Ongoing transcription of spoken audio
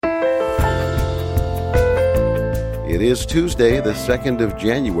It is Tuesday, the 2nd of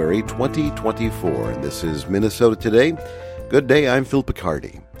January, 2024, and this is Minnesota Today. Good day, I'm Phil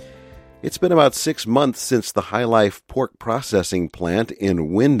Picardi. It's been about 6 months since the HyLife pork processing plant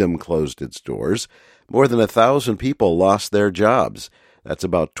in Windham closed its doors. More than 1,000 people lost their jobs. That's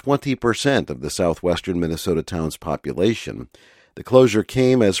about 20% of the southwestern Minnesota town's population. The closure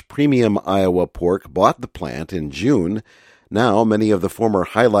came as Premium Iowa Pork bought the plant in June. Now, many of the former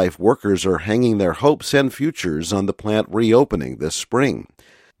HyLife workers are hanging their hopes and futures on the plant reopening this spring.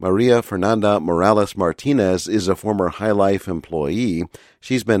 Maria Fernanda Morales Martinez is a former HyLife employee.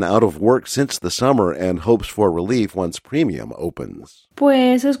 She's been out of work since the summer and hopes for relief once Premium opens.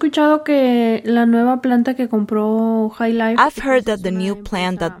 Pues he escuchado que la nueva planta que compró HyLife. I've heard that the new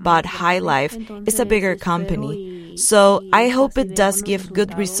plant that bought HyLife is a bigger company, so I hope it does give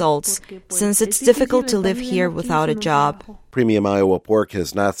good results since it's difficult to live here without a job. Premium Iowa Pork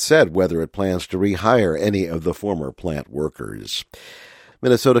has not said whether it plans to rehire any of the former plant workers.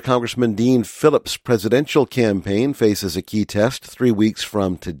 Minnesota Congressman Dean Phillips' presidential campaign faces a key test 3 weeks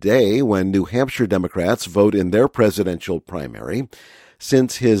from today when New Hampshire Democrats vote in their presidential primary.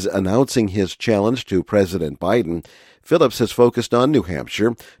 Since his announcing his challenge to President Biden, Phillips has focused on New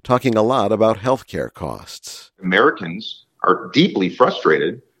Hampshire, talking a lot about health care costs. Americans are deeply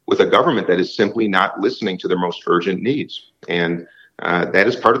frustrated with a government that is simply not listening to their most urgent needs. And that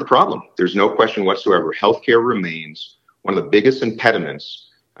is part of the problem. There's no question whatsoever. Health care remains one of the biggest impediments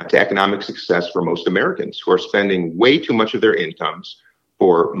to economic success for most Americans who are spending way too much of their incomes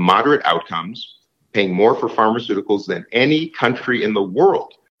for moderate outcomes, paying more for pharmaceuticals than any country in the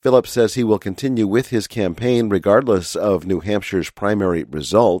world. Phillips says he will continue with his campaign regardless of New Hampshire's primary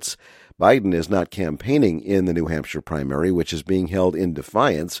results. Biden is not campaigning in the New Hampshire primary, which is being held in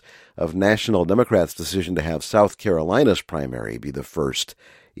defiance of National Democrats' decision to have South Carolina's primary be the first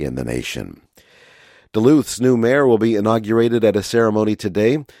in the nation. Duluth's new mayor will be inaugurated at a ceremony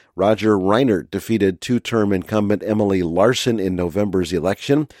today. Roger Reinert defeated two-term incumbent Emily Larson in November's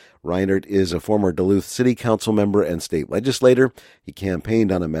election. Reinert is a former Duluth City Council member and state legislator. He campaigned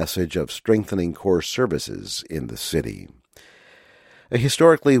on a message of strengthening core services in the city. A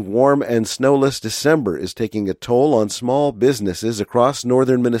historically warm and snowless December is taking a toll on small businesses across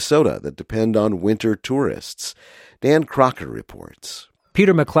northern Minnesota that depend on winter tourists. Dan Crocker reports.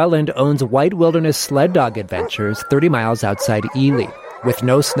 Peter McClelland owns White Wilderness Sled Dog Adventures 30 miles outside Ely. With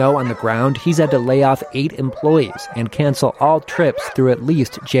no snow on the ground, he's had to lay off 8 employees and cancel all trips through at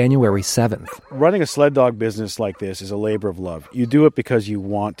least January 7th. Running a sled dog business like this is a labor of love. You do it because you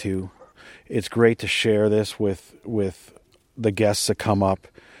want to. It's great to share this with the guests that come up,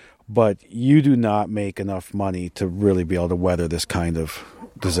 but you do not make enough money to really be able to weather this kind of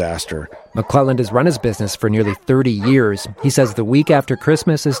disaster. McClelland has run his business for nearly 30 years. He says the week after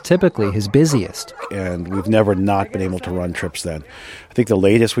Christmas is typically his busiest. And we've never not been able to run trips then. I think the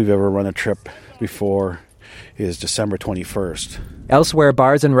latest we've ever run a trip before is December 21st. Elsewhere,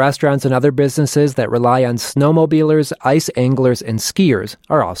 bars and restaurants and other businesses that rely on snowmobilers, ice anglers, and skiers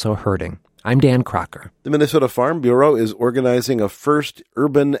are also hurting. I'm Dan Crocker. The Minnesota Farm Bureau is organizing a first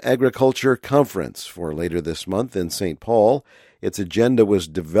urban agriculture conference for later this month in St. Paul. Its agenda was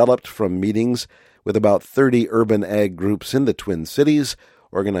developed from meetings with about 30 urban ag groups in the Twin Cities.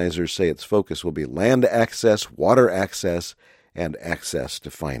 Organizers say its focus will be land access, water access, and access to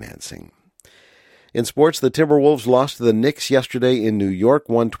financing. In sports, the Timberwolves lost to the Knicks yesterday in New York,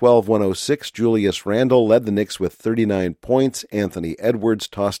 112-106. Julius Randle led the Knicks with 39 points. Anthony Edwards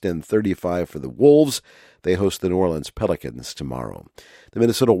tossed in 35 for the Wolves. They host the New Orleans Pelicans tomorrow. The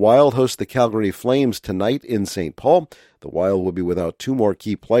Minnesota Wild host the Calgary Flames tonight in St. Paul. The Wild will be without 2 more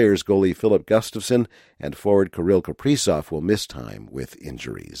key players. Goalie Philip Gustafson and forward Kirill Kaprizov will miss time with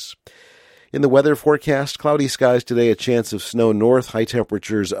injuries. In the weather forecast, cloudy skies today, a chance of snow north, high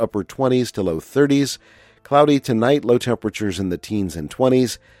temperatures upper 20s to low 30s. Cloudy tonight, low temperatures in the teens and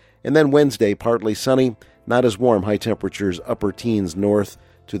 20s. And then Wednesday, partly sunny, not as warm, high temperatures upper teens north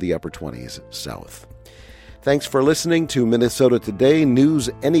to the upper 20s south. Thanks for listening to Minnesota Today. News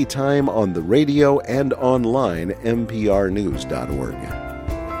anytime on the radio and online, mprnews.org.